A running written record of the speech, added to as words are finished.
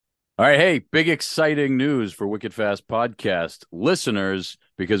All right, hey, big exciting news for Wicked Fast Podcast listeners,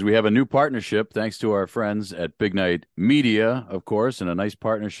 because we have a new partnership thanks to our friends at Big Night Media, of course, and a nice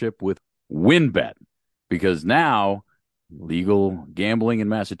partnership with WynnBET, because now legal gambling in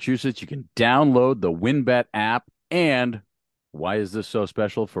Massachusetts, you can download the WynnBET app. And why is this so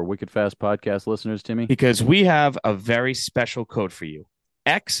special for Wicked Fast Podcast listeners, Timmy? Because we have a very special code for you.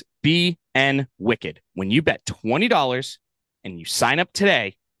 XBN Wicked. When you bet $20 and you sign up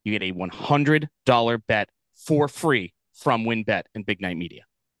today, you get a $100 bet for free from WynnBET and Big Night Media.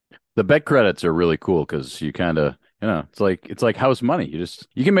 The bet credits are really cool because you kind of, it's like house money. You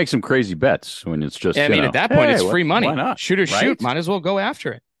can make some crazy bets when it's just. I mean, at that point, it's free money. Why not? Shoot or shoot. Might as well go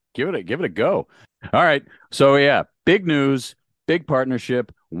after it. Give it a go. All right. So yeah, big news, big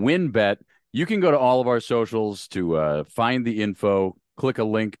partnership, WynnBET. You can go to all of our socials to find the info. Click a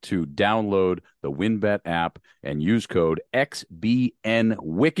link to download the WynnBET app and use code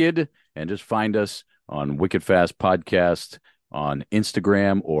XBNWicked, and just find us on Wicked Fast Podcast on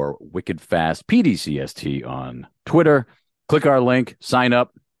Instagram or Wicked Fast PDCST on Twitter. Click our link, sign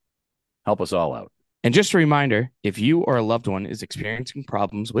up, help us all out. And just a reminder, if you or a loved one is experiencing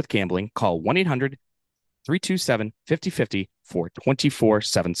problems with gambling, call 1-800-327-5050 for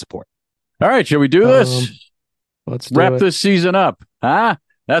 24/7 support. All right, shall we do this? Let's wrap this season up. Huh?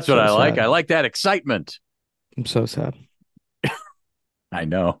 That's what I like. Sad. I like that excitement. I'm so sad. I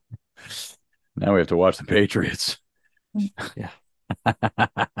know. Now we have to watch the Patriots. Yeah.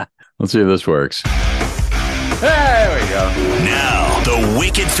 Let's see if this works. There we go. Now, the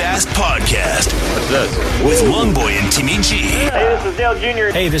Wicked Fast Podcast. What's this? With Longboy and Timmy G. Hey, this is Dale Jr.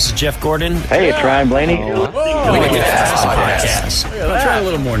 Hey, this is Jeff Gordon. Hey, it's Ryan Blaney. Wicked Fast Podcast. Let's try a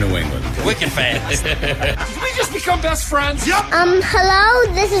little more New England. Wicked Fast. Did we just become best friends? Yep.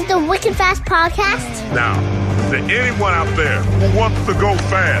 Hello, this is the Wicked Fast Podcast. Now, to anyone out there who wants to go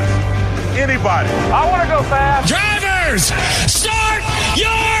fast, anybody. I want to go fast. Drivers, start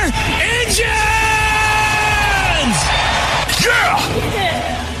your engines!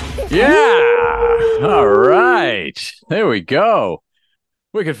 Yeah. All right. There we go.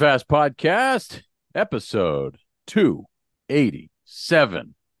 Wicked Fast Podcast, episode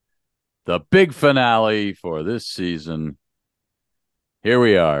 287. The big finale for this season. Here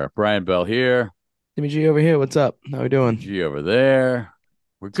we are. Brian Bell here. Timmy G over here. What's up? How we doing? G over there.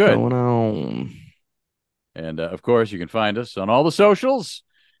 We're good. What's going on? And, of course, you can find us on all the socials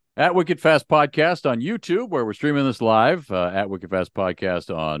at Wicked Fast Podcast on YouTube, where we're streaming this live, at Wicked Fast Podcast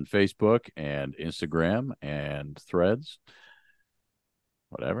on Facebook and Instagram and Threads,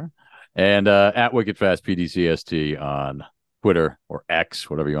 whatever. And at Wicked Fast PDCST on Twitter or X,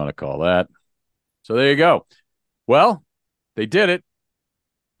 whatever you want to call that. So there you go. Well, they did it.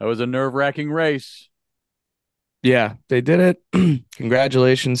 That was a nerve-wracking race. Yeah, they did it.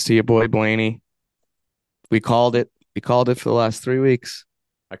 Congratulations to your boy Blaney. We called it. We called it for the last 3 weeks.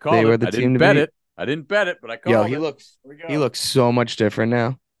 I called it. I didn't bet it. I didn't bet it, but I called it. He looks so much different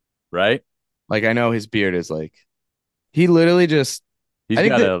now. Right? Like, I know his beard is like, he literally just. He's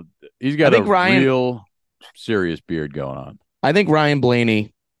got a real serious beard going on. I think Ryan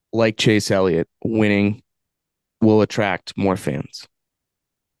Blaney, like Chase Elliott, winning will attract more fans.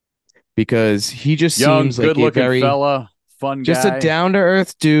 Because he just seems like a very fella, fun guy. Just a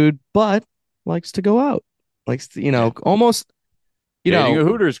down-to-earth dude, but likes to go out. Likes to, almost, dating a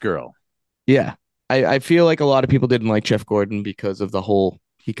Hooters girl. Yeah. I feel like a lot of people didn't like Jeff Gordon because of the whole,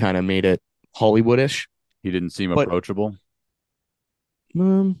 he kind of made it Hollywoodish. He didn't seem approachable.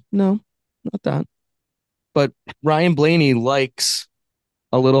 No, not that. But Ryan Blaney likes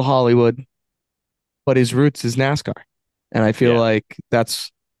a little Hollywood, but his roots is NASCAR. And I feel like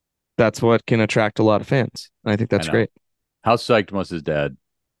that's what can attract a lot of fans. And I think that's great. How psyched was his dad?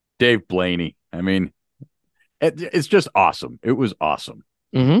 Dave Blaney. I mean, it's just awesome. It was awesome.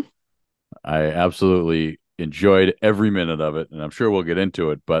 Mm-hmm. I absolutely enjoyed every minute of it, and I'm sure we'll get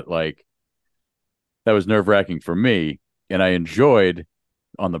into it, but that was nerve-wracking for me, and I enjoyed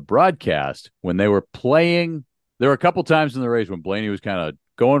on the broadcast when they were playing. There were a couple times in the race when Blaney was kind of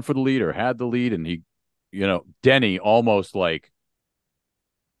going for the lead or had the lead, and he, Denny almost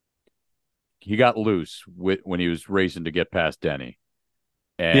he got loose when he was racing to get past Denny.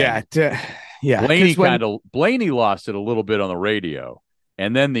 And Blaney lost it a little bit on the radio.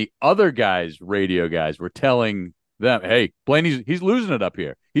 And then the other radio guys were telling them, hey, he's losing it up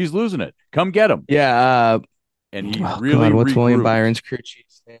here. He's losing it. Come get him. Yeah. And he what's regrouped. William Byron's crew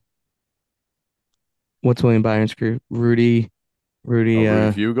chief's name? What's William Byron's crew? Rudy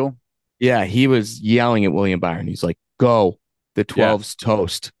Fugel? Yeah, he was yelling at William Byron. He's like, go. The 12's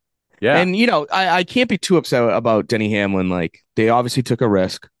toast. Yeah. And, I can't be too upset about Denny Hamlin. Like, they obviously took a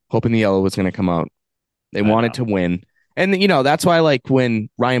risk, hoping the yellow was going to come out. They wanted to win. And, that's why, like, when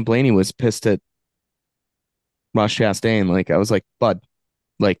Ryan Blaney was pissed at Ross Chastain, like, I was like, bud,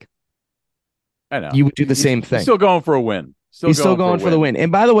 like, I know. You would do the same thing. He's still going for a win. He's still going for the win.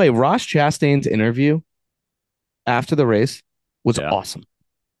 And by the way, Ross Chastain's interview after the race was awesome.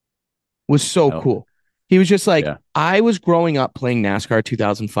 Was so cool. He was just like, I was growing up playing NASCAR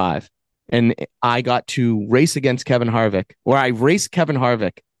 2005, and I got to race against Kevin Harvick, or I raced Kevin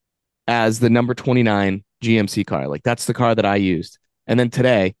Harvick as the number 29 GMC car. Like, that's the car that I used. And then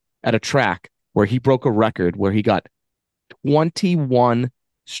today at a track where he broke a record where he got 21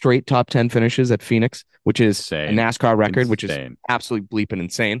 straight top 10 finishes at Phoenix, which is a NASCAR record, which is absolutely bleeping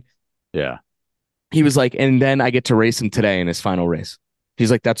insane. Yeah. He was like, and then I get to race him today in his final race.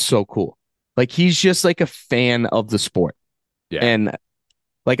 He's like, that's so cool. Like, he's just like a fan of the sport. Yeah. And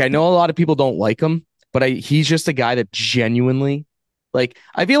like, I know a lot of people don't like him, but he's just a guy that genuinely, like,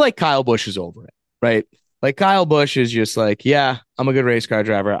 I feel like Kyle Busch is over it, right? Like, Kyle Busch is just like, yeah, I'm a good race car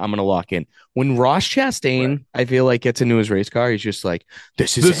driver. I'm going to lock in. When Ross Chastain, I feel like, gets into his race car, he's just like,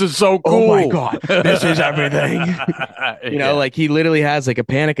 this is so cool. Oh my God, this is everything. Like, he literally has like a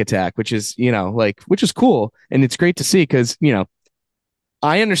panic attack, which is, which is cool. And it's great to see because,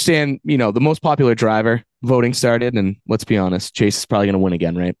 I understand, the most popular driver voting started. And let's be honest, Chase is probably going to win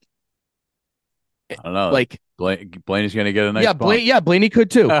again, right? I don't know. Like, Blaney's going to get a nice bump. Blaney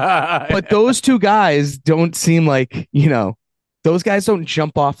could too. But those two guys don't seem like, those guys don't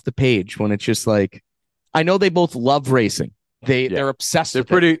jump off the page when it's just like, I know they both love racing. They're obsessed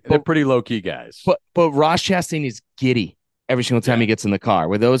with it. They're pretty low-key guys. But Ross Chastain is giddy every single time he gets in the car,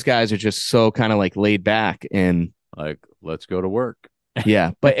 where those guys are just so kind of like laid back and like, let's go to work.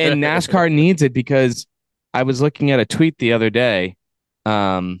 Yeah. And NASCAR needs it because I was looking at a tweet the other day.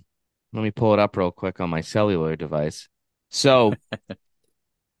 Let me pull it up real quick on my cellular device. So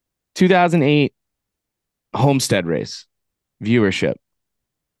 2008 Homestead race viewership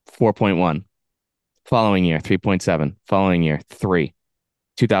 4.1. Following year 3.7. Following year 3.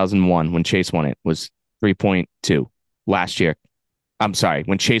 2001 when Chase won it was 3.2. Last year, I'm sorry,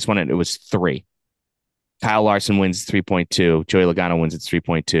 when Chase won it was 3. Kyle Larson wins 3.2. Joey Logano wins at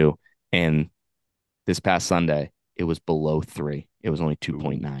 3.2. And this past Sunday, it was below 3. It was only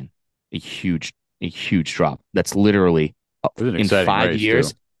 2.9. A huge drop. That's literally in 5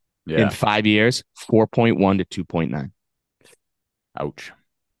 years. Yeah. In 5 years, 4.1 to 2.9. Ouch.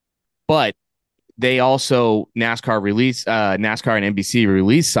 But they also NASCAR and NBC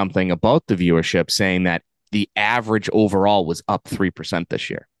released something about the viewership saying that the average overall was up 3% this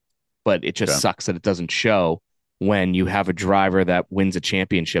year. But it just sucks that it doesn't show when you have a driver that wins a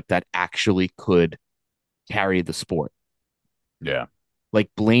championship that actually could carry the sport. Yeah. Like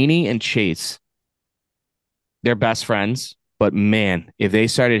Blaney and Chase, they're best friends. But man, if they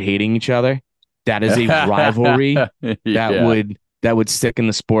started hating each other, that is a rivalry that would stick in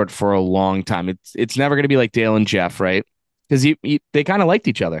the sport for a long time. It's never going to be like Dale and Jeff, right? Because they kind of liked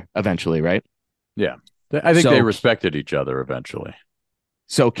each other eventually, right? Yeah. I think they respected each other eventually.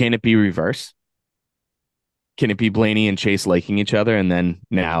 So can it be reverse? Can it be Blaney and Chase liking each other and then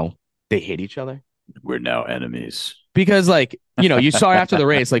now they hate each other? We're now enemies. Because you saw after the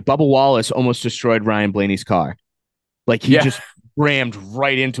race, like Bubba Wallace almost destroyed Ryan Blaney's car. Like he just rammed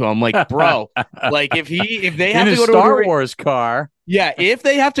right into him. Like, bro, like if they have to go to Star Wars car. Yeah, if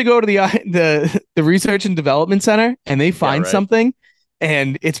they have to go to the research and development center and they find something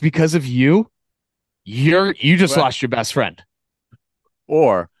and it's because of you just lost your best friend.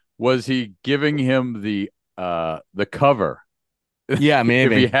 Or was he giving him the cover? Yeah,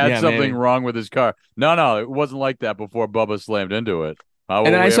 maybe. If he had something wrong with his car. No, it wasn't like that before Bubba slammed into it. How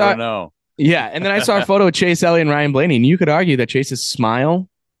will we ever know? Yeah, and then I saw a photo of Chase Elliott and Ryan Blaney, and you could argue that Chase's smile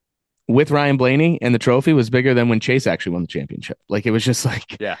with Ryan Blaney and the trophy was bigger than when Chase actually won the championship. Like, it was just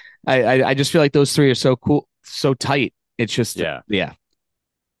like, I just feel like those three are so cool, so tight. It's just,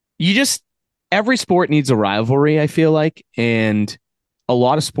 every sport needs a rivalry, I feel like, and a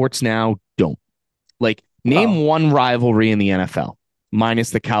lot of sports now don't. Like, name one rivalry in the NFL,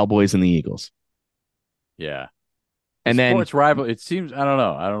 minus the Cowboys and the Eagles. Yeah. And then sports rival, it seems, I don't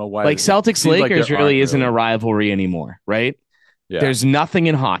know why. Like Celtics Lakers really isn't a rivalry anymore, right? Yeah. There's nothing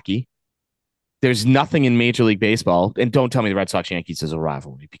in hockey. There's nothing in Major League Baseball. And don't tell me the Red Sox Yankees is a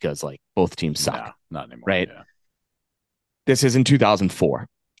rivalry because like both teams suck. No, not anymore. Right. Yeah. This is in 2004.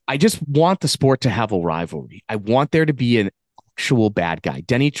 I just want the sport to have a rivalry. I want there to be an actual bad guy.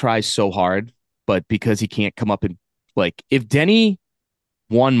 Denny tries so hard, but because he can't come up and like if Denny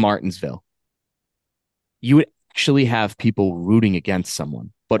won Martinsville, you would actually have people rooting against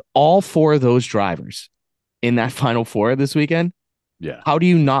someone. But all four of those drivers in that Final Four this weekend Yeah. How do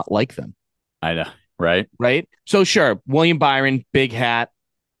you not like them? I know. Right. Right. So sure, William Byron, big hat,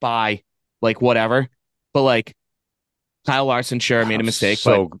 bye, like whatever. But like Kyle Larson, sure, made a mistake.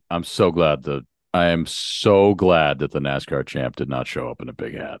 I'm so glad that the NASCAR champ did not show up in a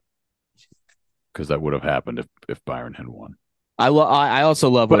big hat, because that would have happened if Byron had won. I also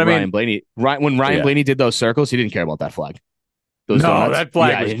love Ryan Blaney. When Ryan Blaney did those circles, he didn't care about that flag. That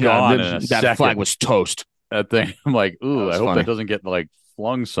flag was gone in a that second. flag was toast. That thing. I'm like, ooh, I hope funny. that doesn't get like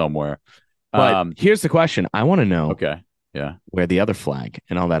flung somewhere. But here's the question: I want to know, okay, yeah, where the other flag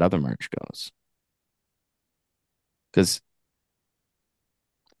and all that other merch goes. Because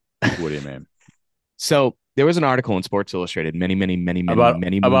what do you mean? So there was an article in Sports Illustrated many about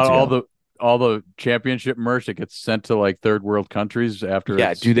ago. all the championship merch that gets sent to like third world countries after.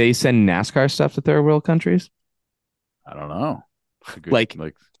 Yeah, do they send NASCAR stuff to third world countries? I don't know.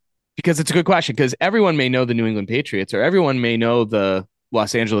 Because it's a good question, because everyone may know the New England Patriots, or everyone may know the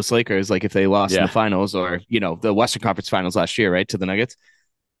Los Angeles Lakers, like if they lost in the finals, or the Western Conference Finals last year, right, to the Nuggets.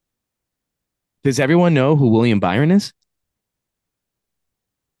 Does everyone know who William Byron is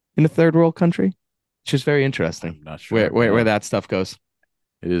in a third world country? It's just very interesting. I'm not sure where that stuff goes.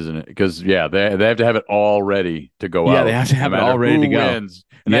 It isn't, because they have to have it all ready to go out. Yeah, they have to have it all ready to go. Wins.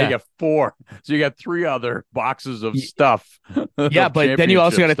 And then you get 4, so you got 3 other boxes of stuff. Yeah, but then you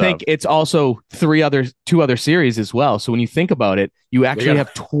also got to think it's also 2 other series as well. So when you think about it, you actually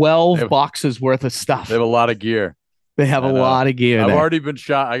have 12 boxes worth of stuff. They have a lot of gear. They have a lot of gear. I've already been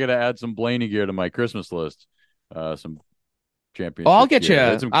shot. I got to add some Blaney gear to my Christmas list. Some championship. I'll get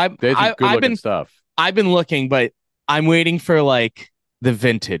gear. you. Good looking stuff. I've been looking, but I'm waiting for like the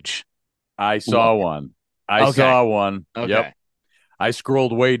vintage. I saw one. Okay. Yep. I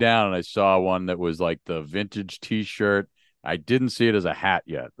scrolled way down and I saw one that was like the vintage T-shirt. I didn't see it as a hat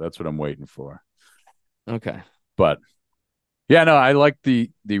yet. That's what I'm waiting for. Okay. But yeah, no, I like the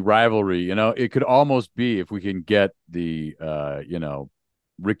rivalry. It could almost be, if we can get the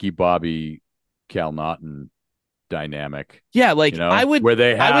Ricky Bobby Cal Naughton dynamic. Yeah, like I would, where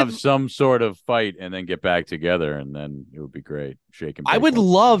they have some sort of fight and then get back together, and then it would be great. I would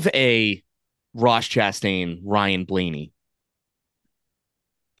love a Ross Chastain, Ryan Blaney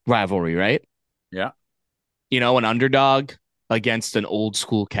rivalry, right? Yeah. An underdog against an old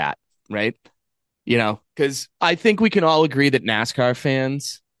school cat, right? Because I think we can all agree that NASCAR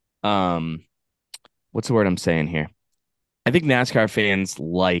fans, what's the word I'm saying here? I think NASCAR fans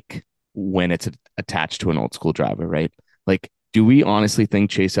like when it's attached to an old school driver, right? Like, do we honestly think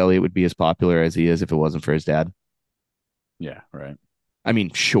Chase Elliott would be as popular as he is if it wasn't for his dad? Yeah, right. I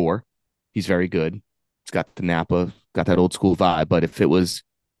mean, sure, he's very good. He's got the Napa, got that old school vibe. But if it was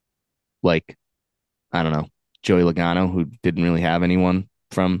like, I don't know, Joey Logano, who didn't really have anyone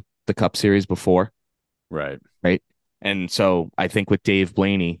from the Cup Series before. Right. And so I think with Dave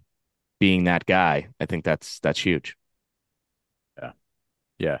Blaney being that guy, I think that's huge.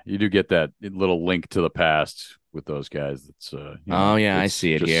 Yeah, you do get that little link to the past with those guys. That's I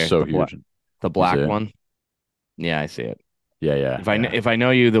see it here. So huge. The black one. Yeah, I see it. Yeah. If I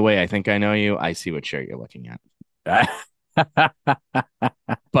know you the way I think I know you, I see what shirt you're looking at.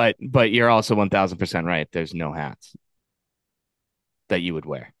 But you're also 1,000% right. There's no hats that you would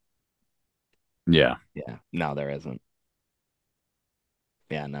wear. Yeah. No, there isn't.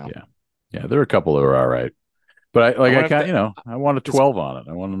 Yeah, no. Yeah. There are a couple that are all right. But I want a 12 on it.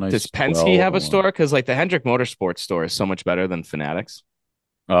 I want a nice. Does Penske have a store? Because like the Hendrick Motorsports store is so much better than Fanatics.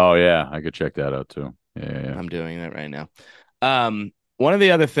 Oh yeah, I could check that out too. Yeah. I'm doing it right now. One of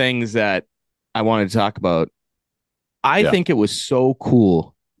the other things that I wanted to talk about, I think it was so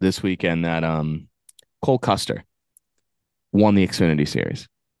cool this weekend that Cole Custer won the Xfinity Series,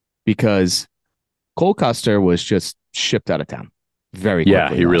 because Cole Custer was just shipped out of town very quickly.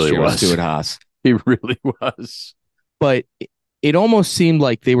 Yeah, he really was. Stuart Haas. He really was. But it almost seemed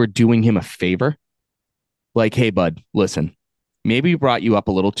like they were doing him a favor. Like, hey, bud, listen, maybe we brought you up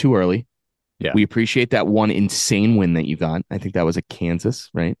a little too early. Yeah. We appreciate that one insane win that you got. I think that was at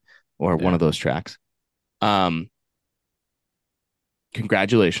Kansas, right? Or one of those tracks.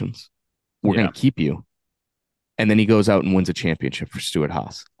 Congratulations. We're going to keep you. And then he goes out and wins a championship for Stuart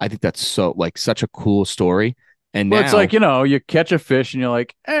Haas. I think that's such a cool story. And now, it's like, you catch a fish and you're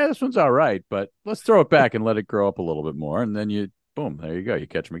like, this one's all right, but let's throw it back and let it grow up a little bit more. And then boom, there you go. You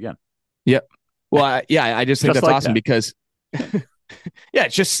catch him again. Yep. Well, I just think that's like awesome because,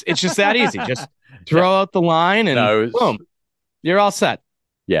 it's just that easy. Just throw out the line and boom, you're all set.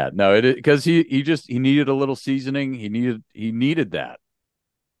 Yeah, no, because he needed a little seasoning. He needed that.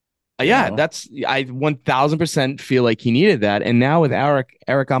 I 1000% feel like he needed that. And now with Eric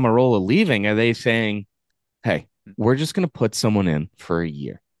Almirola leaving, are they saying, hey, we're just going to put someone in for a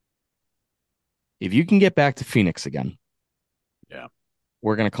year. If you can get back to Phoenix again,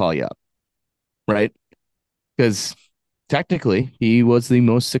 we're going to call you up, right? Because technically, he was the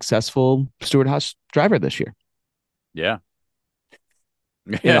most successful Stewart Haas driver this year. Yeah.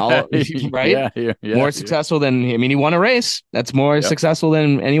 Right? More successful than, he won a race. That's more successful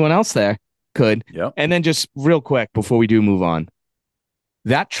than anyone else there could. Yep. And then just real quick before we do move on,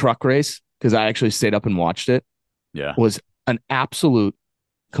 that truck race, because I actually stayed up and watched it, was an absolute,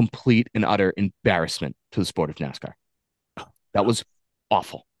 complete, and utter embarrassment to the sport of NASCAR. That was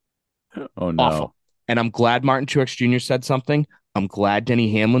awful. Oh, no. Awful. And I'm glad Martin Truex Jr. said something. I'm glad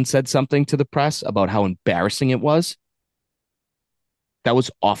Denny Hamlin said something to the press about how embarrassing it was. That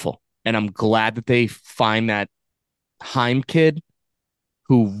was awful. And I'm glad that they find that Heim kid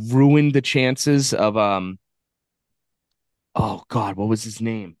who ruined the chances of, oh God, what was his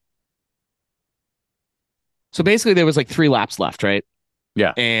name? So basically there was like 3 laps left, right?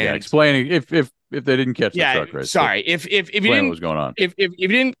 Yeah. And explaining if they didn't catch the truck race. Sorry. If you didn't, what was going on. If you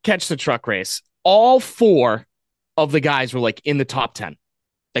didn't catch the truck race, all 4 of the guys were like in the top 10,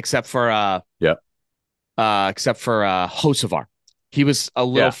 except for Hocevar. He was a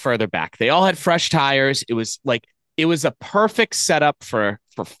little further back. They all had fresh tires. It was a perfect setup for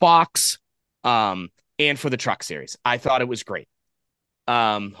Fox, and for the truck series. I thought it was great.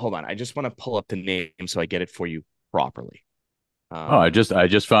 Hold on, I just want to pull up the name so I get it for you properly. I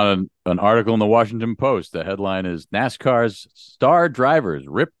just found an article in the Washington Post. The headline is NASCAR's star drivers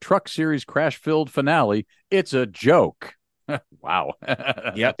rip truck series crash-filled finale. It's a joke. Wow.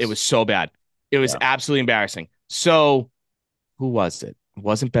 Yep, it was so bad. It was absolutely embarrassing. So, who was it? It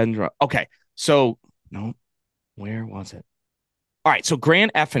wasn't Ben. Okay, so no, where was it? All right, so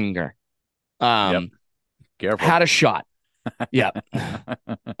Grant Effinger, Careful. had a shot.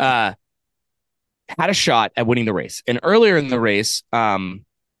 Had a shot at winning the race. And earlier in the race,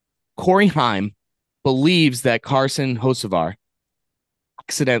 Corey Heim believes that Carson Hocevar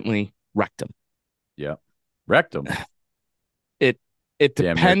accidentally wrecked him. Yeah. Wrecked him. It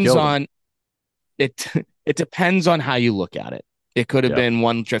depends on it depends on how you look at it. It could have been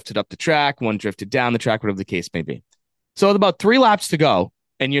one drifted up the track, one drifted down the track, whatever the case may be. So with about 3 laps to go,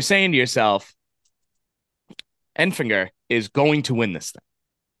 and you're saying to yourself, Enfinger is going to win this thing.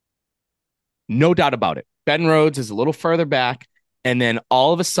 No doubt about it. Ben Rhodes is a little further back, and then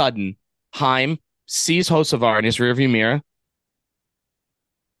all of a sudden, Heim sees Hocevar in his rearview mirror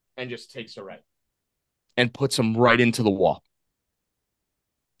and just takes a right and puts him right into the wall.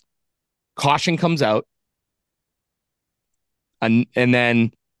 Caution comes out, and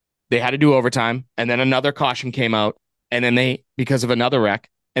then they had to do overtime, and then another caution came out, and then because of another wreck,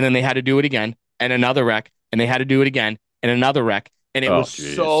 and then they had to do it again, and another wreck, and they had to do it again, and another wreck, and it was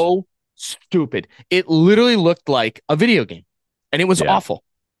so stupid. It literally looked like a video game, and it was awful.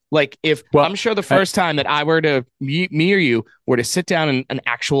 Like I'm sure the first time that I were to me or you were to sit down in an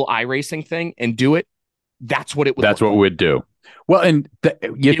actual iRacing thing and do it, that's what it would. That's what we'd do. Well, and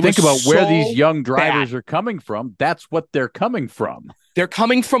you think about where these young drivers are coming from. That's what they're coming from. They're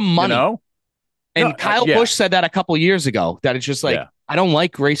coming from money. You know? And Kyle Busch said that a couple of years ago, that it's just like, I don't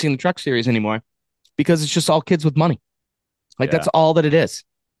like racing the truck series anymore because it's just all kids with money. Like that's all that it is.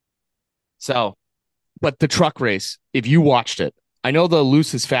 So, but the truck race, if you watched it, I know the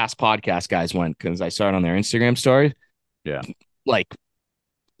Loose is Fast podcast guys went because I saw it on their Instagram story. Yeah. Like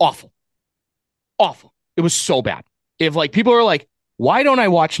awful. Awful. It was so bad. If like people are like, why don't I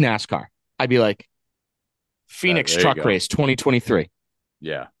watch NASCAR? I'd be like, Phoenix truck race 2023.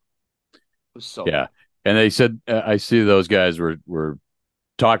 Yeah. It was so bad. And they said, I see those guys were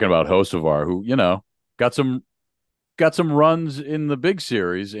talking about Hocevar, who, got some runs in the big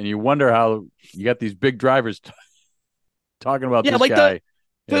series, and you wonder how you got these big drivers talking about this like guy.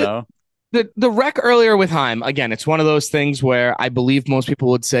 The wreck earlier with Heim, again, it's one of those things where I believe most people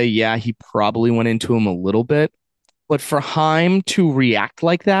would say, he probably went into him a little bit. But for Heim to react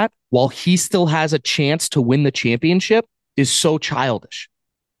like that while he still has a chance to win the championship is so childish.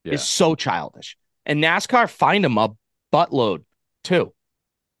 Is so childish. And NASCAR fined him a buttload too.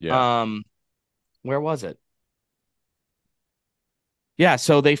 Yeah. Where was it? Yeah,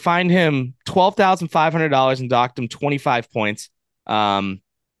 so they fined him $12,500 and docked him 25 points.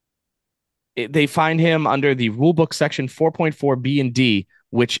 They fined him under the rulebook section 4.4 B and D,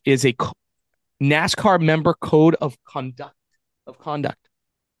 which is a NASCAR member code of conduct.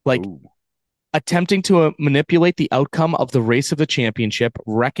 Like attempting to manipulate the outcome of the race of the championship,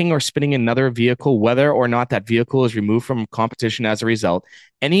 wrecking or spinning another vehicle, whether or not that vehicle is removed from competition as a result,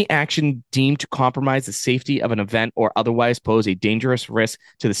 any action deemed to compromise the safety of an event or otherwise pose a dangerous risk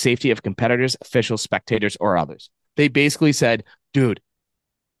to the safety of competitors, officials, spectators, or others. They basically said, dude,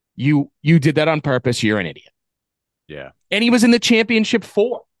 you did that on purpose. You're an idiot. Yeah. And he was in the championship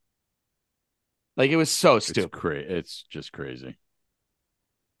 4. Like, it was so stupid. It's just crazy.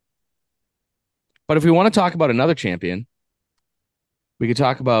 But if we want to talk about another champion, we could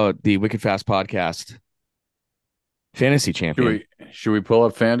talk about the Wicked Fast Podcast fantasy champion. Should we pull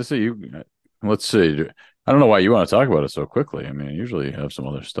up fantasy? Let's see. I don't know why you want to talk about it so quickly. I mean, I usually have some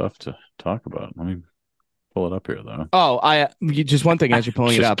other stuff to talk about. Let me pull it up here, though. Oh, just one thing as you're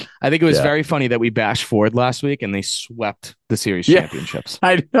pulling it up. I think it was very funny that we bashed Ford last week and they swept the series championships.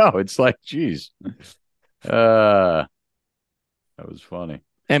 I know. It's like, geez. That was funny.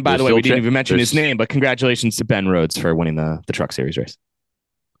 And by the way, we didn't even mention his name, but congratulations to Ben Rhodes for winning the Truck Series race.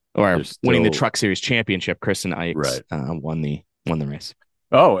 Or winning the Truck Series championship. Kristen Ikes won the race.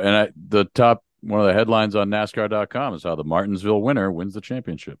 Oh, and one of the headlines on NASCAR.com is how the Martinsville winner wins the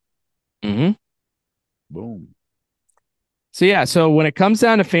championship. Mm-hmm. Boom. So when it comes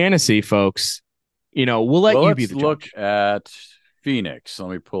down to fantasy, folks, we'll let you be the judge. Let's look at Phoenix. Let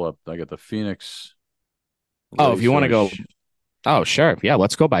me pull up. I got the Phoenix. Oh, if you want to go. Oh, sure. Yeah,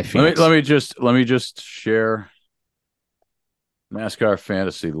 let's go by Phoenix. Let me just share NASCAR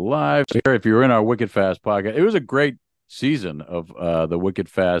Fantasy Live here. If you're in our Wicked Fast podcast, it was a great season of the Wicked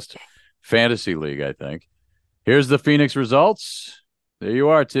Fast Fantasy League, I think. Here's the Phoenix results. There you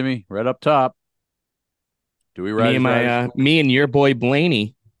are, Timmy, right up top. Do we ride? Me and your boy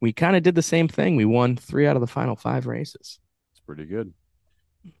Blaney, we kind of did the same thing. We won 3 out of the final 5 races. It's pretty good.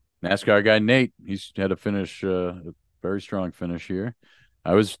 NASCAR guy Nate, he's had a finish, a very strong finish here.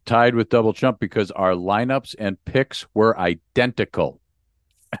 I was tied with Double Chump because our lineups and picks were identical.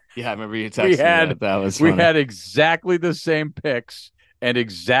 Yeah, I remember you texting me that. That was funny. We had exactly the same picks and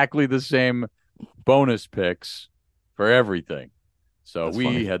exactly the same bonus picks for everything. So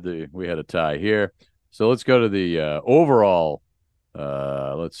we had a tie here. So let's go to the overall.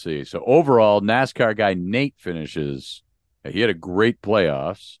 Let's see. So overall, NASCAR guy Nate finishes. He had a great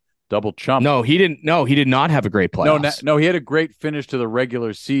playoffs. Double Chump. No, he didn't. No, he did not have a great playoffs. No, he had a great finish to the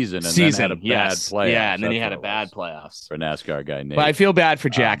regular season, and then had a bad playoffs. Yeah, and then he had a bad playoffs for NASCAR guy Nate. But I feel bad for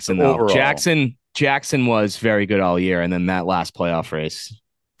Jackson though. Overall. Jackson was very good all year, and then that last playoff race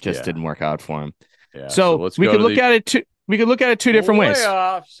just didn't work out for him. Yeah. So we could look at it. We could look at it 2 different ways.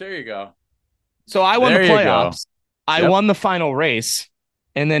 Playoffs. There you go. So I won the playoffs. I won the final race,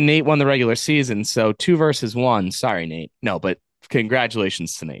 and then Nate won the regular season. So 2 versus 1. Sorry, Nate. No, but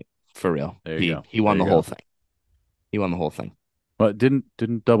congratulations to Nate. For real. He won the whole thing. He won the whole thing. But didn't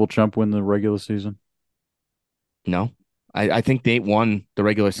Double Chump win the regular season? No. I think Nate won the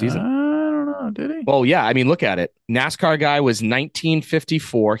regular season. I don't know. Did he? Well, yeah. I mean, look at it. NASCAR guy was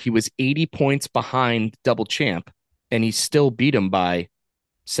 1954. He was 80 points behind Double Champ, and he still beat him by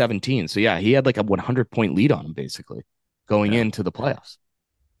 17. So, yeah, he had like a 100-point lead on him, basically, going into the playoffs.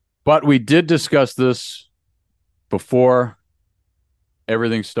 But we did discuss this before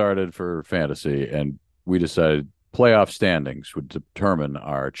everything started for fantasy, and we decided playoff standings would determine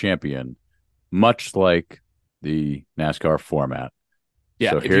our champion, much like the NASCAR format.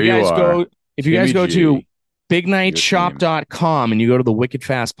 Yeah, so if you guys go to bignightshop.com and you go to the Wicked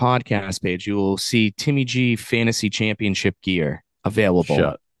Fast podcast page, you will see Timmy G Fantasy Championship gear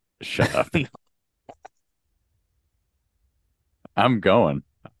available. Shut up. I'm going.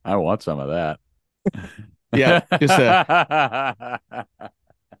 I want some of that. Yeah,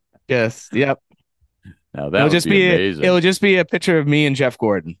 yep. Now that would be amazing. It'll just be a picture of me and Jeff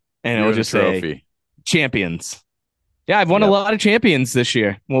Gordon, and it'll just say champions. Yeah, I've won a lot of champions this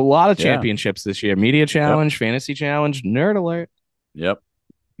year. Well, a lot of championships this year. Media Challenge, Fantasy Challenge, Nerd Alert. Yep.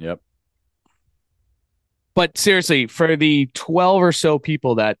 But seriously, for the 12 or so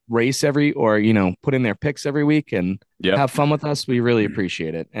people that race put in their picks every week and have fun with us, we really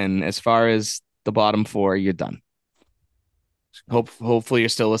appreciate it. And as far as the bottom 4, you're done. Hopefully you're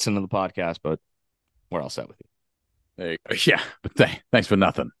still listening to the podcast, but we're all set with you. There you go. Yeah, but thanks for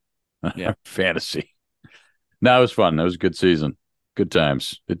nothing. Yeah. Fantasy. No, it was fun. It was a good season. Good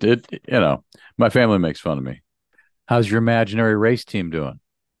times. My family makes fun of me. How's your imaginary race team doing?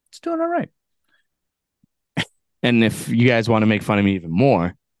 It's doing all right. And if you guys want to make fun of me even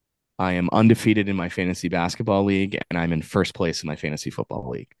more, I am undefeated in my fantasy basketball league, and I'm in first place in my fantasy football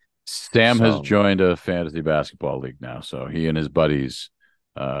league. Sam has joined a fantasy basketball league now, so he and his buddies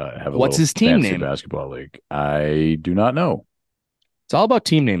have a What's his team fantasy name? Basketball league. I do not know. It's all about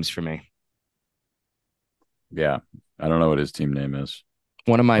team names for me. Yeah, I don't know what his team name is.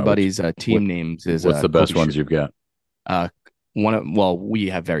 One of my buddies' team names is. What's the best ones you've got? We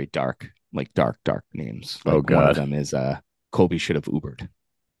have very dark names. Like, oh God, one of them is Kobe should have Ubered.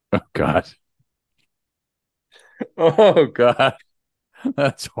 Oh God. Oh God,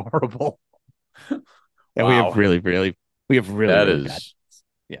 that's horrible. Yeah, Wow. we have really That really is, bad.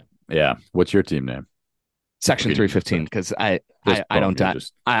 Yeah. yeah. What's your team name? Section Okay, you 315 because just I don't boom, you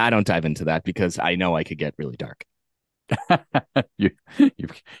dive I don't dive into that because I know I could get really dark. you've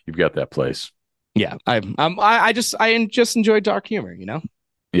got that place. Yeah, I just enjoy dark humor, you know.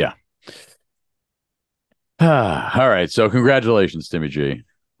 Yeah. All right. So congratulations, Timmy G,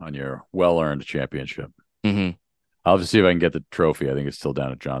 on your well-earned championship. Mm-hmm. I'll just see if I can get the trophy. I think it's still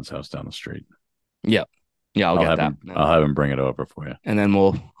down at John's house down the street. Yeah, I'll get that. I'll have him bring it over for you. And then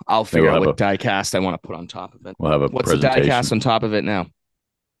I'll figure out what die cast I want to put on top of it. We'll have a What's presentation. the die cast on top of it now?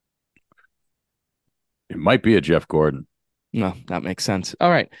 It might be a Jeff Gordon. No, that makes sense. All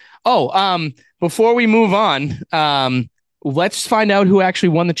right. Oh, before we move on, let's find out who actually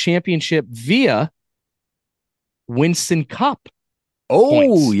won the championship via Winston Cup. Oh,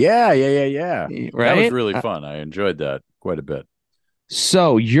 points. Yeah. Right? That was really fun. I enjoyed that quite a bit.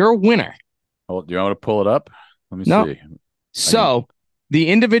 So your winner. Oh, do you want to pull it up? Let me see. So the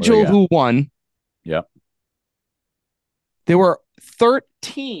individual who won. Yep. There were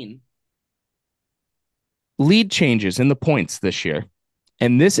 13 lead changes in the points this year.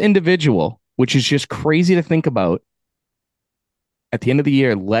 And this individual, which is just crazy to think about, at the end of the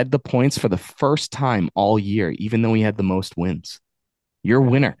year, led the points for the first time all year, even though he had the most wins. Your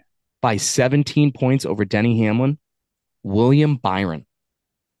winner by 17 points over Denny Hamlin, William Byron.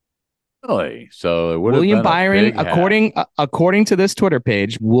 Really? So it would William have been Byron, a big according to this Twitter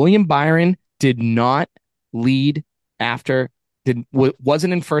page, William Byron did not lead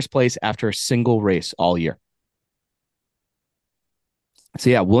wasn't in first place after a single race all year. So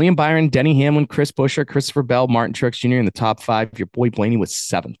yeah, William Byron, Denny Hamlin, Chris Buescher, Christopher Bell, Martin Truex Jr. in the top 5. Your boy Blaney was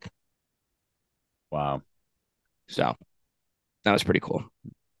 7th. Wow. So that was pretty cool.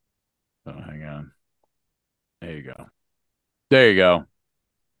 Oh, hang on. There you go. There you go.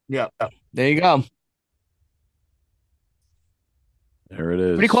 Yeah. There you go. There it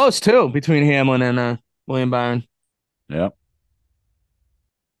is. Pretty close too between Hamlin and William Byron. Yep.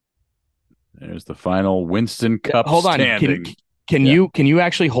 There's the final Winston Cup Hold on. standing. Can you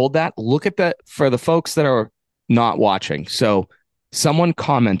actually hold that? Look at that for the folks that are not watching. So someone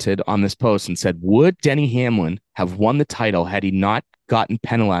commented on this post and said, would Denny Hamlin have won the title had he not gotten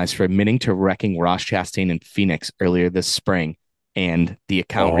penalized for admitting to wrecking Ross Chastain in Phoenix earlier this spring? And the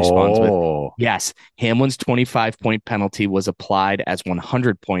account responds with, yes, Hamlin's 25-point penalty was applied as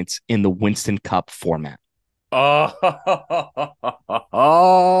 100 points in the Winston Cup format. Oh,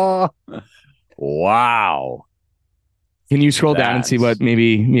 wow. Can you scroll down and see what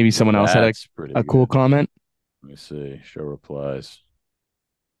maybe someone else had a cool comment? Let me see. Show replies.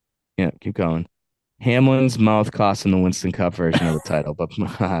 Yeah, keep going. Hamlin's mouth cost him the Winston Cup version of the title, but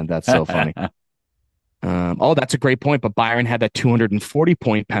that's so funny. That's a great point. But Byron had that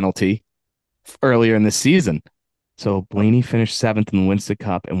 240-point penalty earlier in the season. So Blaney finished 7th in the Winston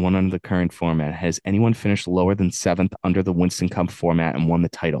Cup and won under the current format. Has anyone finished lower than 7th under the Winston Cup format and won the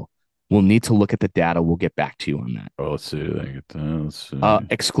title? We'll need to look at the data. We'll get back to you on that. Oh, let's see. Let's see.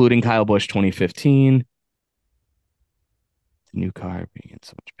 Excluding Kyle Busch 2015. The new car being in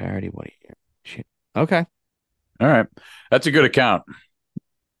so much parity. What a year. Shit. Okay. All right. That's a good account.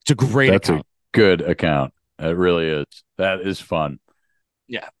 It's a great account. A good account. It really is. That is fun.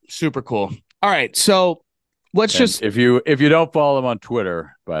 Yeah. Super cool. All right. So let's just. If you don't follow them on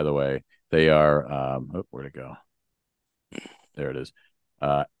Twitter, by the way, they are where'd it go? There it is.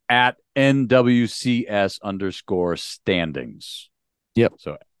 At NWCS_standings. Yep.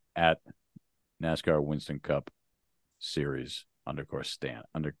 So at NASCAR Winston Cup Series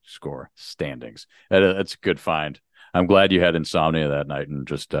 _standings. That's a good find. I'm glad you had insomnia that night and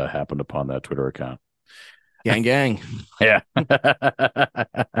just happened upon that Twitter account. Gang. Yeah.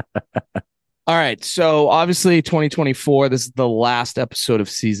 All right. So obviously 2024, this is the last episode of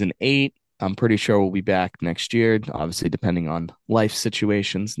season 8. I'm pretty sure we'll be back next year, obviously depending on life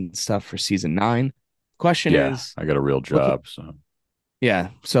situations and stuff for season 9. Question is, I got a real job. So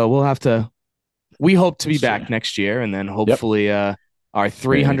we'll have to, we hope to be back next year. And then hopefully our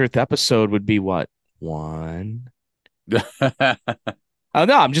 300th episode would be what? 1. Oh,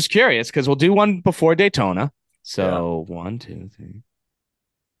 no, I'm just curious because we'll do one before Daytona. So 1, 2, 3.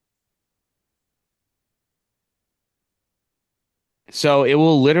 So it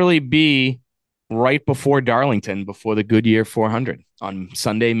will literally be right before Darlington, before the Goodyear 400 on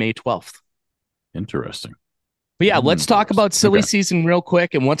Sunday, May 12th. Interesting. But yeah, let's talk about silly season real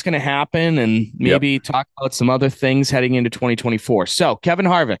quick and what's going to happen and maybe talk about some other things heading into 2024. So Kevin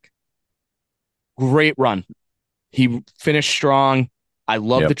Harvick, great run. He finished strong. I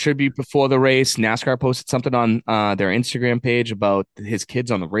love the tribute before the race. NASCAR posted something on their Instagram page about his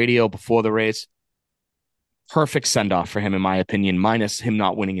kids on the radio before the race. Perfect send-off for him, in my opinion, minus him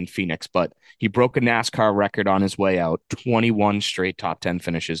not winning in Phoenix. But he broke a NASCAR record on his way out, 21 straight top 10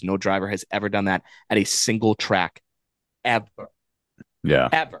 finishes. No driver has ever done that at a single track ever. Yeah.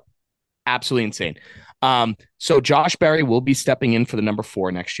 Ever. Absolutely insane. So Josh Berry will be stepping in for the number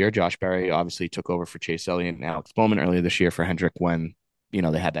 4 next year. Josh Berry obviously took over for Chase Elliott and Alex Bowman earlier this year for Hendrick when,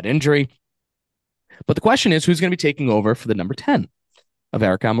 they had that injury. But the question is, who's going to be taking over for the number 10 of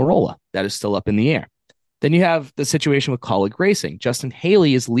Eric Almirola? That is still up in the air. Then you have the situation with Colleague Racing. Justin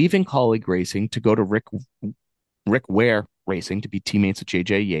Haley is leaving Colleague Racing to go to Rick Ware Racing to be teammates with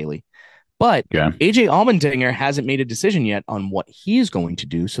JJ Yaley. But AJ Allmendinger hasn't made a decision yet on what he's going to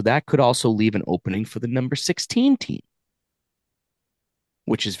do. So that could also leave an opening for the number 16 team,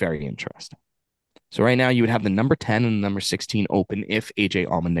 which is very interesting. So right now you would have the number 10 and the number 16 open if AJ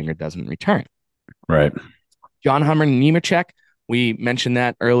Allmendinger doesn't return. Right. John Hummer Nemechek, we mentioned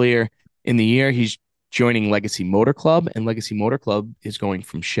that earlier in the year. He's joining Legacy Motor Club, and Legacy Motor Club is going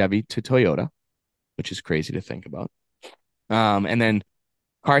from Chevy to Toyota, which is crazy to think about. And then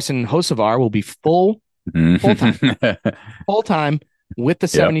Carson Hocevar will be full-time with the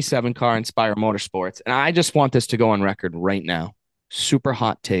 77 car Inspire Motorsports. And I just want this to go on record right now. Super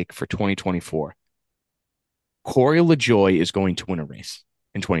hot take for 2024. Corey LaJoie is going to win a race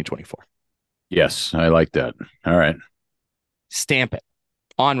in 2024. Yes, I like that. All right. Stamp it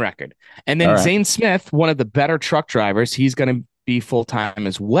on record. And then Zane Smith, one of the better truck drivers, he's going to be full-time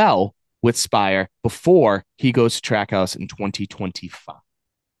as well with Spire before he goes to Trackhouse in 2025.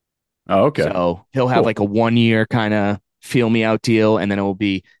 Oh, okay. So he'll have like a 1-year kind of feel me out deal. And then it will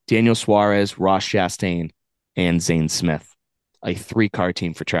be Daniel Suarez, Ross Chastain, and Zane Smith, a 3-car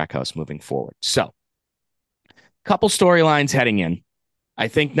team for Trackhouse moving forward. So couple storylines heading in. I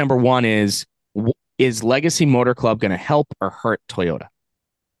think number one is Legacy Motor Club going to help or hurt Toyota?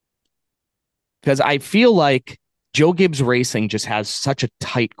 Because I feel like Joe Gibbs Racing just has such a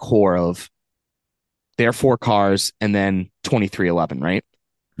tight core of their 4 cars and then 2311, right?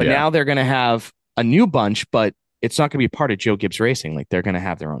 But now they're going to have a new bunch, but it's not going to be part of Joe Gibbs Racing. Like they're going to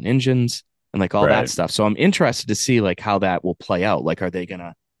have their own engines and like all that stuff. So I'm interested to see like how that will play out. Like, are they going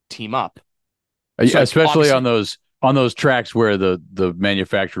to team up? So especially on those tracks where the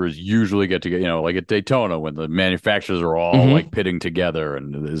manufacturers usually get together, like at Daytona when the manufacturers are all like pitting together,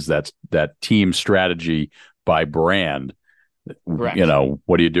 and is that team strategy by brand. Correct.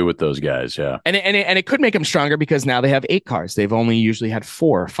 What do you do with those guys? Yeah. And it could make them stronger because now they have 8 cars. They've only usually had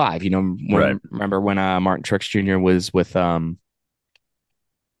 4 or 5. Remember when Martin Truex Jr. was with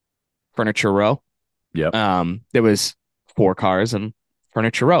Furniture Row? Yep. There was 4 cars and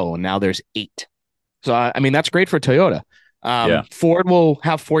Furniture Row, and now there's 8. So, I mean, that's great for Toyota. Ford will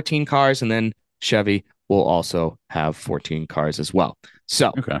have 14 cars, and then Chevy will also have 14 cars as well.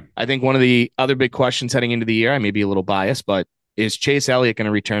 So I think one of the other big questions heading into the year, I may be a little biased, but is Chase Elliott going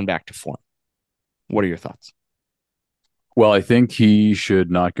to return back to form? What are your thoughts? Well, I think he should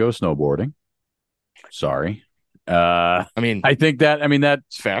not go snowboarding. Sorry. I think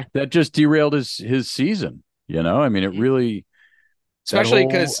that's fair. That just derailed his season. It really, especially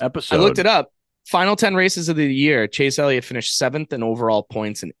because I looked it up. Final 10 races of the year, Chase Elliott finished 7th in overall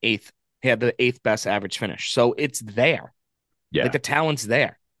points and 8th. He had the 8th best average finish. So it's there. Yeah. Like the talent's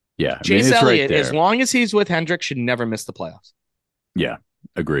there. Yeah. Chase Elliott, as long as he's with Hendrick, should never miss the playoffs. Yeah.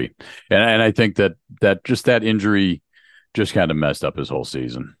 Agree. And I think that injury just kind of messed up his whole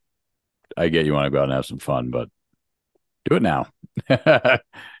season. I get you want to go out and have some fun, but do it now. There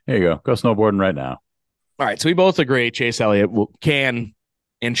you go. Go snowboarding right now. All right. So we both agree Chase Elliott can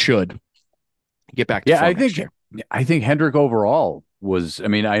and should get back to form. I think Hendrick overall was,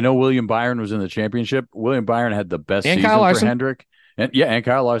 I know William Byron was in the championship. William Byron had the best season for Hendrick. And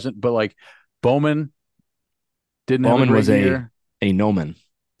Kyle Larson. But like Bowman didn't have a great year. A no-man.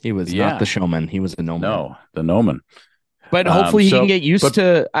 He was not the showman. He was the no-man. No, the no-man. But hopefully he can get used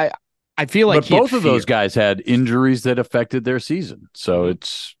to I feel like both of those guys had injuries that affected their season. So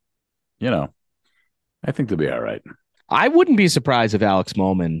it's I think they'll be all right. I wouldn't be surprised if Alex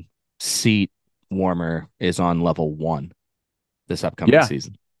Bowman seat warmer is on level 1 this upcoming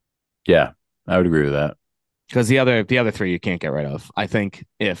season. Yeah, I would agree with that. Because the other 3 you can't get rid of. I think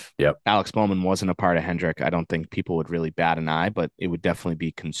if Alex Bowman wasn't a part of Hendrick, I don't think people would really bat an eye, but it would definitely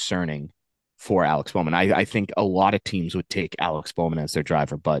be concerning for Alex Bowman. I think a lot of teams would take Alex Bowman as their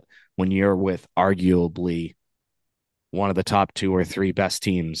driver, but when you're with arguably one of the top 2 or 3 best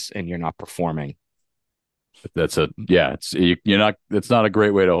teams and you're not performing, it's not a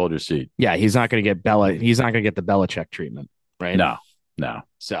great way to hold your seat. Yeah, he's not going to get the Belichick treatment, right? No, No.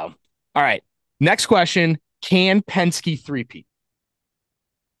 So, all right. Next question. Can Penske three-peat?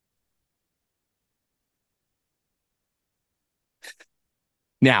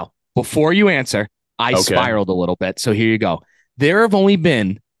 Now, before you answer, I Okay. spiraled a little bit. So here you go. There have only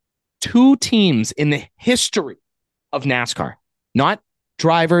been 2 teams in the history of NASCAR, not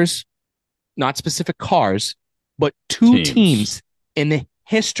drivers, not specific cars, but 2 teams in the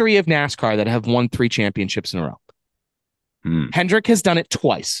history of NASCAR that have won 3 championships in a row. Hendrick has done it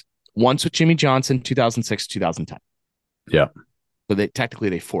twice. Once with Jimmy Johnson, 2006, 2010. Yeah. So they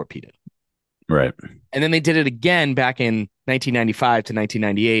 4-peated. Right. And then they did it again back in 1995 to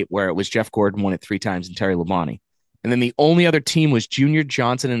 1998, where it was Jeff Gordon won it 3 times and Terry Labonte. And then the only other team was Junior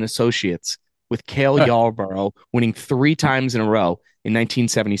Johnson and Associates with Cale Yarborough winning 3 times in a row in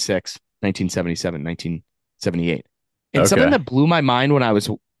 1976, 1977, 1978. And something that blew my mind when I was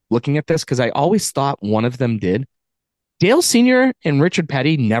looking at this, because I always thought one of them did. Dale Sr. and Richard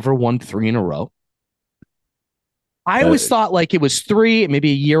Petty never won 3 in a row. I always thought like it was 3,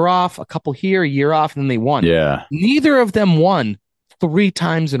 maybe a year off, a couple here, a year off, and then they won. Yeah. Neither of them won 3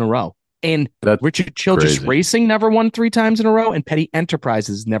 times in a row. And That's Richard Childress crazy. Racing never won 3 times in a row, and Petty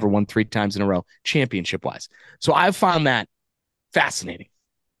Enterprises never won 3 times in a row, championship-wise. So I've found that fascinating.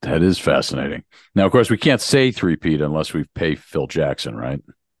 That is fascinating. Now, of course, we can't say three-peat unless we pay Phil Jackson, right?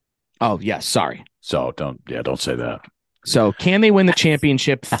 Oh, yeah, sorry. So don't say that. So can they win the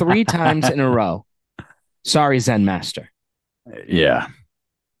championship 3 times in a row? Sorry, Zen Master. Yeah.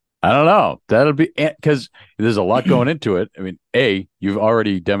 I don't know. That'll be because there's a lot going into it. I mean, you've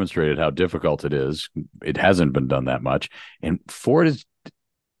already demonstrated how difficult it is. It hasn't been done that much. And Ford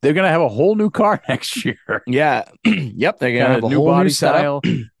they're going to have a whole new car next year. Yeah. Yep. They're going to have a new whole body new style.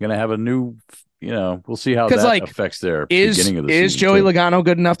 Going to have a new, we'll see how that affects their beginning of the season. Is Joey Logano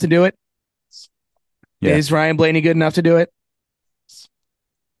good enough to do it? Yeah. Is Ryan Blaney good enough to do it?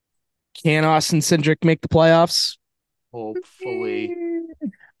 Can Austin Cindric make the playoffs? Hopefully.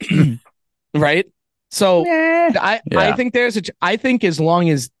 Right? So I think I think as long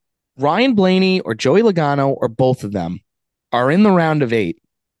as Ryan Blaney or Joey Logano or both of them are in the round of 8,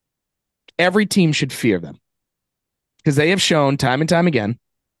 every team should fear them, because they have shown time and time again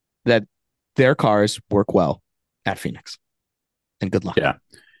that their cars work well at Phoenix. And good luck. Yeah.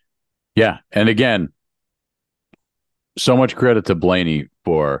 Yeah. And again, so much credit to Blaney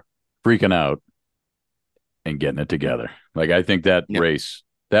for freaking out and getting it together. Like, I think that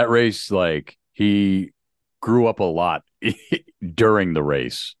race, like, he grew up a lot during the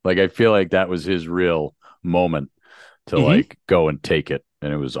race. Like, I feel like that was his real moment to like go and take it.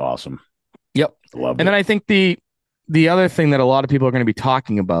 And it was awesome. Yep. Loved and it. then I think the other thing that a lot of people are going to be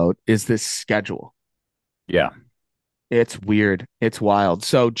talking about is this schedule. Yeah. It's weird. It's wild.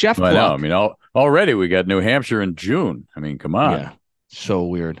 So Jeff I know. Gluck, I mean, already we got New Hampshire in June. I mean, come on. Yeah. So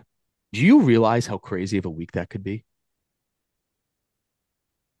weird. Do you realize how crazy of a week that could be?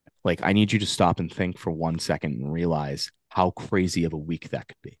 Like, I need you to stop and think for 1 second and realize how crazy of a week that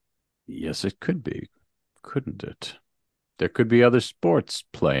could be. Yes, it could be. Couldn't it? There could be other sports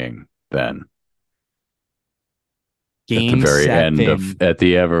playing then. Game at the very 7,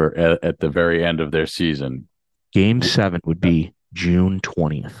 at the very end of their season. Game 7 would be June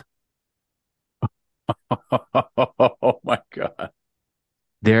 20th. Oh my God.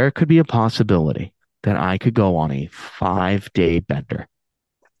 There could be a possibility that I could go on a 5-day bender.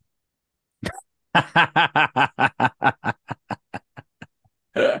 A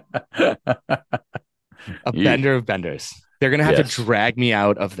bender of benders. They're going to have to drag me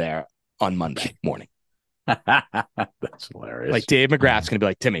out of there on Monday morning. That's hilarious. Like, Dave McGrath's going to be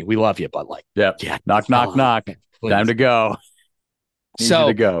like, Timmy, we love you, but like, yeah, knock, knock. Please. Time to go. Need you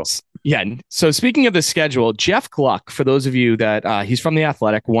to go. Yeah. So speaking of the schedule, Jeff Gluck, for those of you that he's from The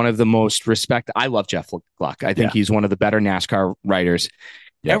Athletic, one of the most respected. I love Jeff Gluck. I think he's one of the better NASCAR writers.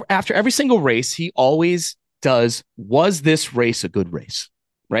 Yep. After every single race, he always does, was this race a good race?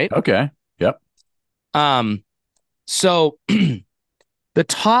 Right? Okay. Yep. So the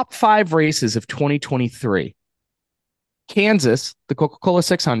top 5 races of 2023: Kansas, the Coca-Cola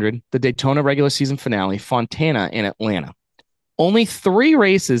 600, the Daytona regular season finale, Fontana, and Atlanta. Only 3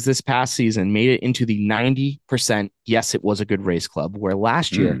 races this past season made it into the 90%. Yes, it was a good race club, where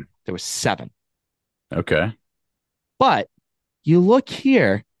last year there was 7. Okay. But you look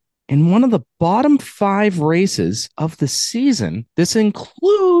here, in one of the bottom 5 races of the season, this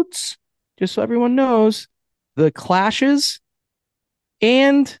includes, just so everyone knows, the clashes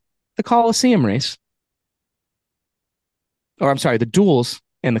and the Coliseum race. Or I'm sorry, the duels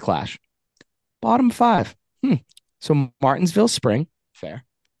and the clash. Bottom 5. So Martinsville Spring, fair.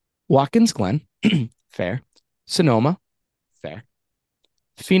 Watkins Glen, fair. Sonoma, fair.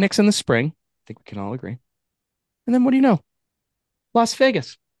 Phoenix in the spring. I think we can all agree. And then what do you know? Las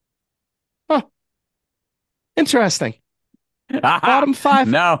Vegas. Huh. Interesting. Bottom five.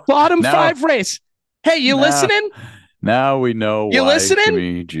 No. Bottom five race. Hey, you listening? Now we know You why listening?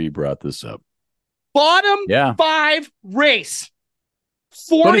 Jimmy G brought this up. Bottom five race.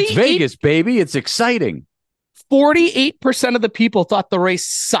 But it's Vegas, baby. It's exciting. 48% of the people thought the race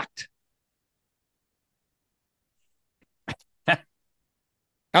sucked.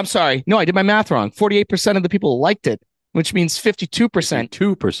 I'm sorry. No, I did my math wrong. 48% of the people liked it, which means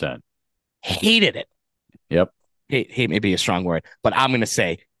 52% hated it. Yep. Hate may be a strong word, but I'm going to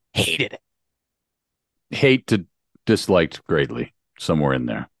say hated it. Hate to disliked greatly, somewhere in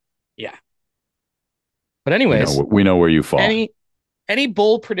there. Yeah. But anyways, we know where you fall. Any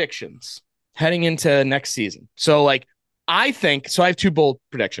bold predictions heading into next season? So I have two bold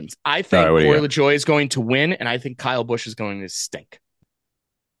predictions. I think Corey LaJoie is going to win, and I think Kyle Busch is going to stink.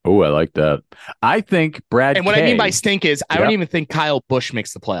 Oh, I like that. I think Brad And what I mean by stink is I don't even think Kyle Busch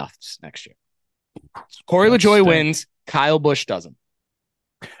makes the playoffs next year. Corey LaJoie wins. Kyle Busch doesn't.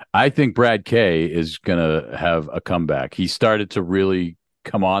 I think Brad K is going to have a comeback. He started to really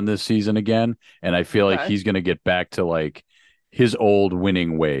come on this season again, and I feel like he's going to get back to his old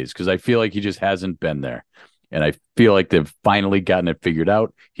winning ways because I feel like he just hasn't been there. And I feel like they've finally gotten it figured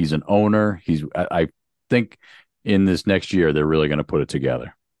out. He's an owner. I think in this next year, they're really going to put it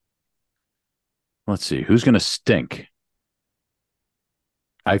together. Let's see. Who's going to stink?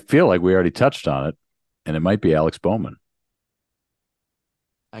 I feel like we already touched on it, and it might be Alex Bowman.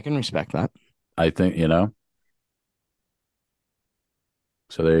 I can respect that. I think, So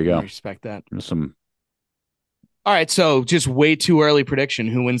there you go. I respect that. All right, so just way too early prediction.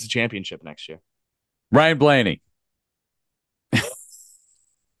 Who wins the championship next year? Ryan Blaney.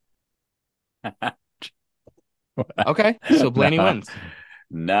 Okay, so Blaney wins.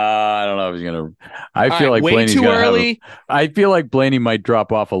 No, I don't know if he's gonna. I feel like way Blaney's too gonna early. I feel like Blaney might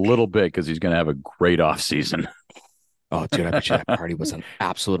drop off a little bit because he's gonna have a great off season. Oh, dude, I bet you that party was an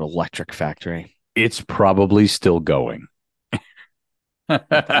absolute electric factory. It's probably still going.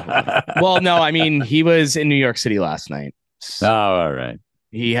 Well, no, I mean he was in New York City last night. Oh, all right.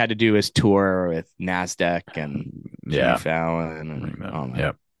 He had to do his tour with NASDAQ and Jimmy Fallon. And,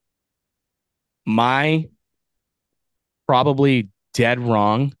 yep. My probably dead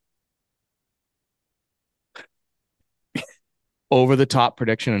wrong over the top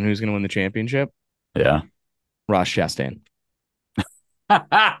prediction on who's going to win the championship. Yeah. Ross Chastain.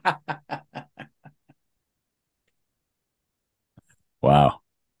 Wow.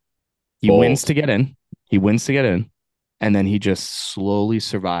 He wins to get in. And then he just slowly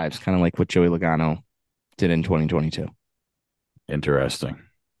survives, kind of like what Joey Logano did in 2022. Interesting.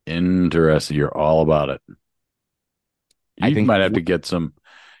 You're all about it. I think might have to get some.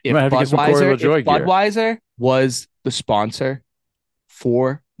 You might have to get some Corey LaJoie gear. Budweiser was the sponsor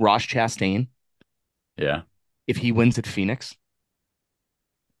for Ross Chastain. Yeah. If he wins at Phoenix,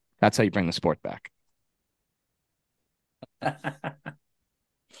 that's how you bring the sport back.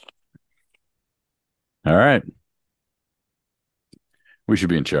 All right. We should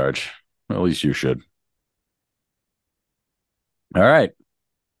be in charge. Well, at least you should. All right.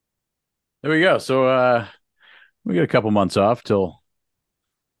 There we go. So we got a couple months off till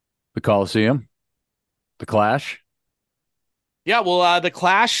the Coliseum, the Clash. Yeah, well, the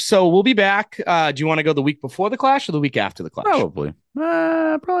Clash. So we'll be back. Do you want to go the week before the Clash or the week after the Clash? Probably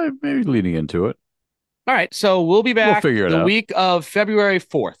maybe leading into it. All right, so we'll be back figure it the out. week of February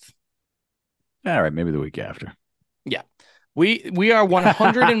 4th. All right, maybe the week after. Yeah. We are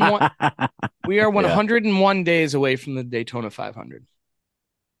 101 we are 101 days away from the Daytona 500.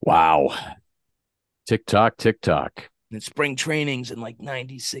 Wow. Tick tock. And spring training's in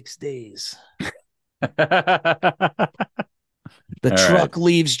 96 days. The truck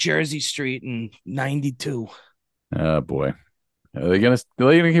leaves Jersey Street in 92. Oh boy. Are they gonna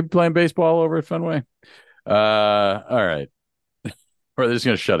keep playing baseball over at Fenway? All right. Or they're just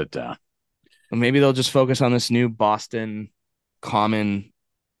gonna shut it down. Well, maybe they'll just focus on this new Boston Common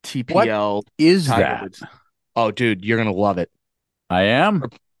TPL. What is that? Oh, dude, you're gonna love it. I am?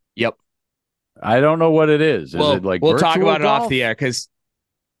 Yep. I don't know what it is. Is it like we'll talk about golf? it off the air because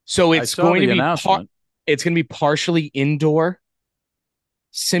it's going to be it's going to be partially indoor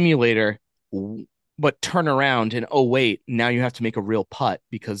simulator, but turn around and wait, now you have to make a real putt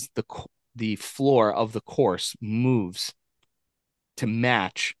because the floor of the course moves to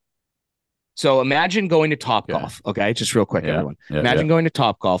match. So imagine going to Topgolf, okay? Just real quick, everyone. Imagine going to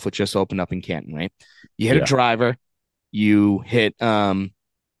Topgolf, which just opened up in Canton, right? You hit a driver, you hit an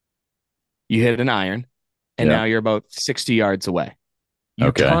iron, and now you're about 60 yards away. You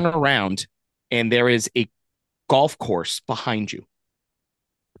Okay. turn around, and there is a golf course behind you.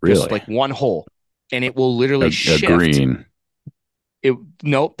 Really? Just like one hole, and it will literally a shift. green.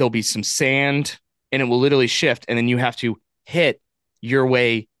 Nope, there'll be some sand, and it will literally shift, and then you have to hit your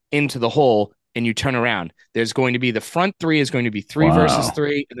way into the hole, and you turn around. There's going to be the front 3 is going to be 3 versus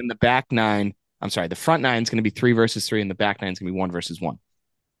 3, and then the back 9. I'm sorry, the front 9 is going to be 3 versus 3, and the back 9 is going to be 1 versus 1.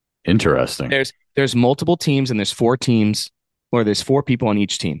 Interesting. There's multiple teams, and there's 4 teams, or there's 4 people on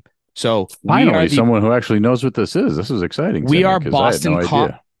each team. So finally, someone who actually knows what this is. This is exciting. We are Boston.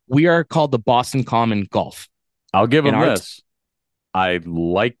 We are called the Boston Common Golf. I'll give them this. I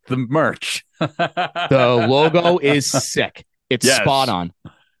like the merch. The logo is sick. It's spot on.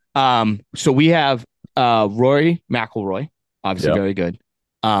 So we have Rory McIlroy, obviously very good.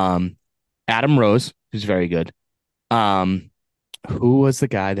 Adam Rose, who's very good. Who was the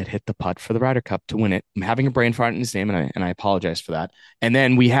guy that hit the putt for the Ryder Cup to win it? I'm having a brain fart in his name, and I apologize for that. And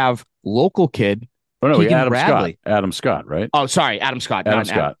then we have local kid. Oh no, Keegan Adam Bradley. Scott. Adam Scott, right? Oh, sorry, Adam Scott. Adam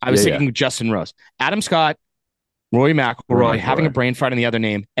Scott. I was thinking Justin Rose. Adam Scott, Rory McIlroy, having a brain fart in the other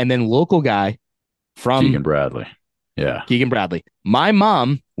name, and then local guy from Keegan Bradley. Yeah, Keegan Bradley. My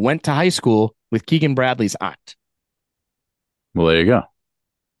mom went to high school with Keegan Bradley's aunt. Well, there you go.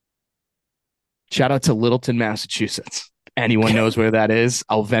 Shout out to Littleton, Massachusetts. Anyone knows where that is?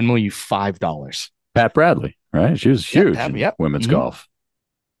 I'll Venmo you $5. Pat Bradley, right? She was huge in women's golf.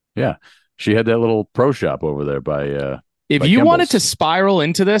 Yeah. She had that little pro shop over there by if by you Kimball's. wanted to spiral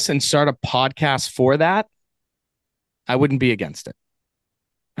into this and start a podcast for that, I wouldn't be against it.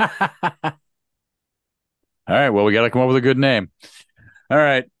 All right. Well, we got to come up with a good name. All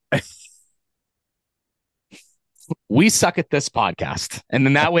right. We suck at this podcast. And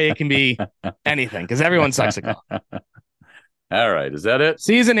then that way it can be anything because everyone sucks at golf. All right. Is that it?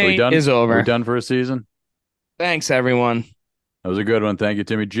 Season 8 is over. We're done for a season. Thanks, everyone. That was a good one. Thank you,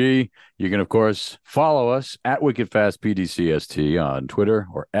 Timmy G. You can, of course, follow us at WickedFastPDCST on Twitter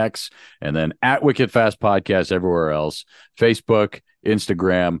or X, and then at Wicked Fast Podcast everywhere else, Facebook,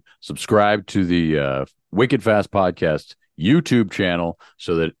 Instagram. Subscribe to the Wicked Fast Podcast YouTube channel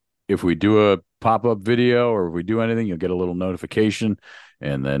so that if we do a pop-up video or if we do anything, you'll get a little notification,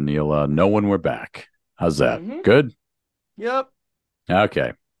 and then you'll know when we're back. How's that? Good? Yep.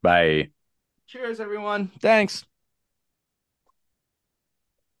 Okay. Bye. Cheers, everyone. Thanks.